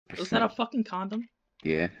Was that a fucking condom?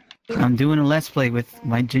 Yeah. I'm doing a let's play with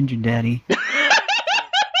my ginger daddy.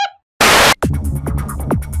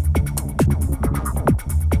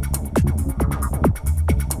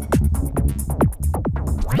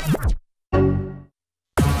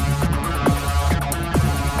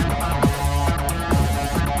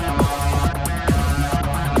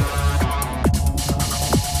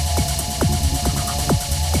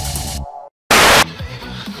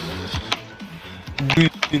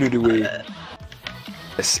 You know the way.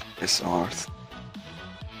 It's art.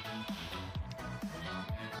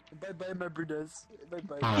 Bye bye, my brothers. Bye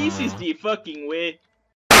bye. This is the fucking way.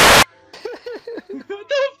 What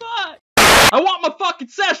the fuck? I want my fucking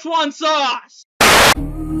Szechuan sauce!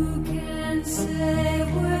 Who can say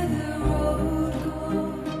where the road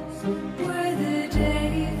goes, where the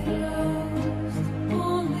day flows,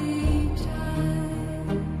 only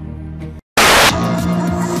time.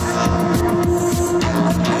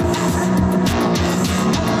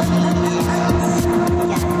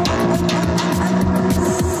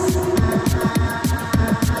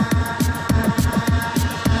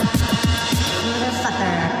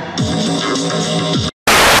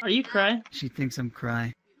 Are you crying? She thinks I'm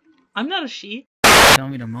crying. I'm not a she. Tell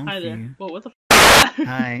me to moan Hi for there. you. Whoa, what the f?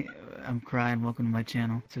 Hi, I'm crying. Welcome to my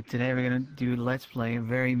channel. So today we're gonna do Let's Play, a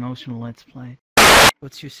very emotional Let's Play.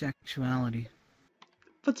 What's your sexuality?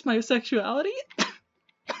 What's my sexuality?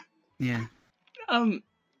 Yeah. I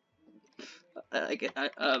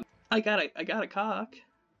got a cock.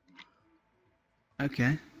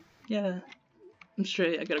 Okay. Yeah. I'm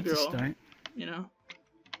straight. I got a That's a girl. start. You know.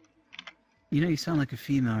 You know you sound like a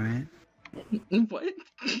female, right? What?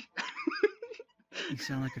 You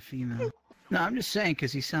sound like a female. No, I'm just saying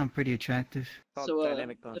because you sound pretty attractive. So,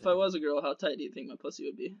 if I was a girl, how tight do you think my pussy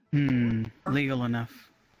would be? Legal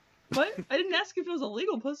enough. What? I didn't ask if it was a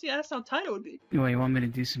legal pussy. I asked how tight it would be. Wait, you want me to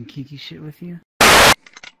do some kinky shit with you? Who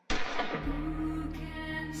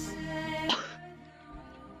can say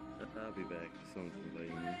I'll be back. Someone's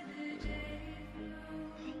inviting me.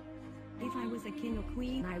 If I was a king or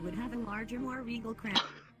queen, I would have a larger, more regal crown.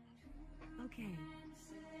 Okay.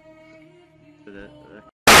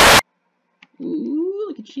 Ooh,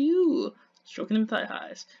 look at you. Stroking them thigh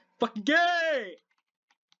highs. Fucking gay!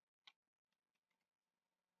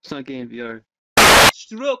 It's not gay in VR.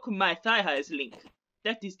 Stroke my thigh highs, Link.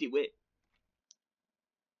 That is the way.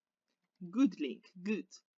 Good, Link. Good.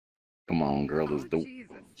 Come on, girl, let's do.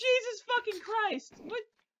 Jesus fucking Christ! What?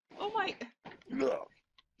 Oh my...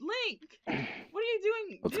 Link! What are you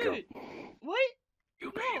doing? Let's Dude! go. What?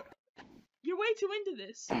 No! You're way too into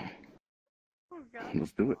this.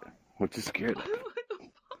 Let's do it. What you scared of?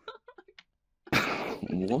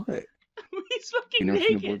 What? He's fucking You never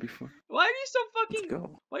seen a boy naked. before? Why are you so fucking... Let's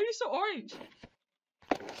go. Why are you so orange?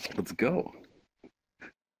 Let's go.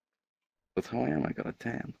 That's how I am. I got a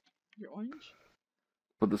tan. You're orange?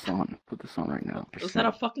 Put this on. Put this on right now. Was that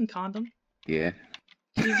a fucking condom? Yeah.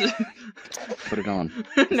 Jesus. Put it on.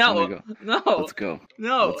 It's No. time to go. No. Let's go.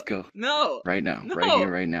 No. Let's go. No. Right now. No. Right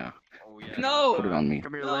here. Right now. No. Put it on me.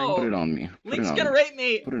 Come here, No. Put it on me. Put Link's it on gonna me. rape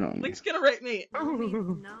me. Put it on me. Link's gonna rape me. No.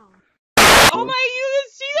 Oh my, you can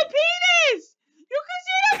see the penis! You can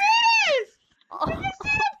see the penis! You can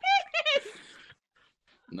see the penis!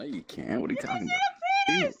 No, you can't. What are you You can talking see about?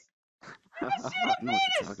 the penis! I know what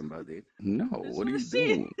you're talking about, dude. No, I just what are wanna you see it.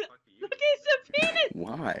 doing? Look, it's a penis!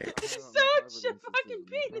 Why? It's such a fucking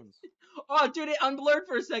penis! Oh, dude, it unblurred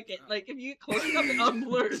for a second. Like, if you get close enough, it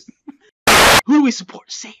unblurs. Who do we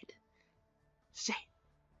support? Say it. Say it.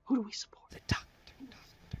 Who do we support? The doctor.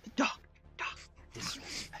 The doctor.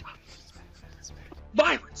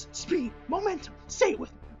 Violence, speed, momentum. Say it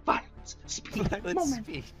with me. Violence, speed,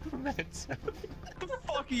 momentum. What the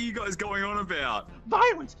fuck are you guys going on about?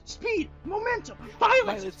 Violence, speed, momentum.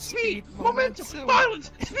 Violence, speed, momentum. Violence,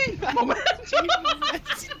 speed, momentum.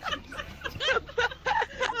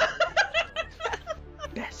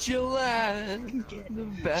 Best Gillette, get. the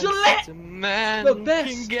best Gillette! a man The best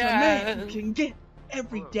can a get. man can get.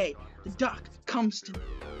 Every day, the doc comes to me.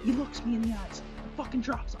 He looks me in the eyes. Fucking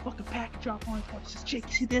drops a fucking pack drop on his heart. Says, Jake,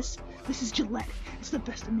 you see this? This is Gillette. It's the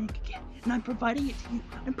best a man can get. And I'm providing it to you.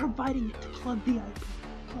 I'm providing it to Club VIP.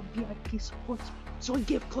 Club VIP supports me. So I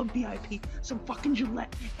give Club VIP some fucking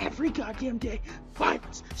Gillette every goddamn day.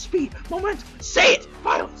 Violence, speed, momentum. Say it!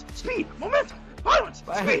 Violence, speed, momentum. Violence,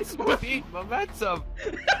 Violence, speed, momentum. speed, momentum.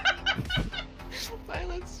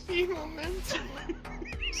 Violence, speed, momentum.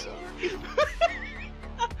 Sorry.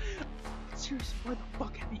 Seriously, why the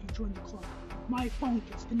fuck haven't you joined the club? My phone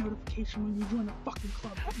gets the notification when you join the fucking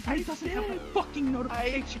club. And it doesn't have a fucking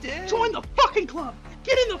notification. did. Join the fucking club!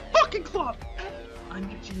 Get in the fucking club! I'm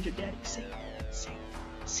your ginger daddy. Say it. Say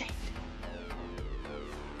it. Say it.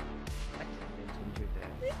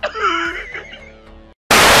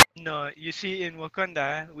 You see, in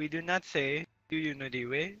Wakanda, we do not say, do you know the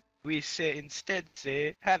way? We say instead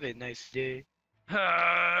say, have a nice day.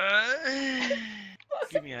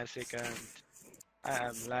 Give me a second. I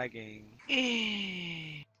am lagging.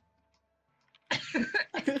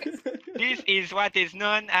 This is what is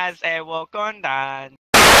known as a Wakandan.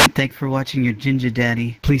 Thanks for watching your ginger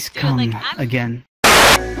daddy. Please Dude, come like, I'm- again.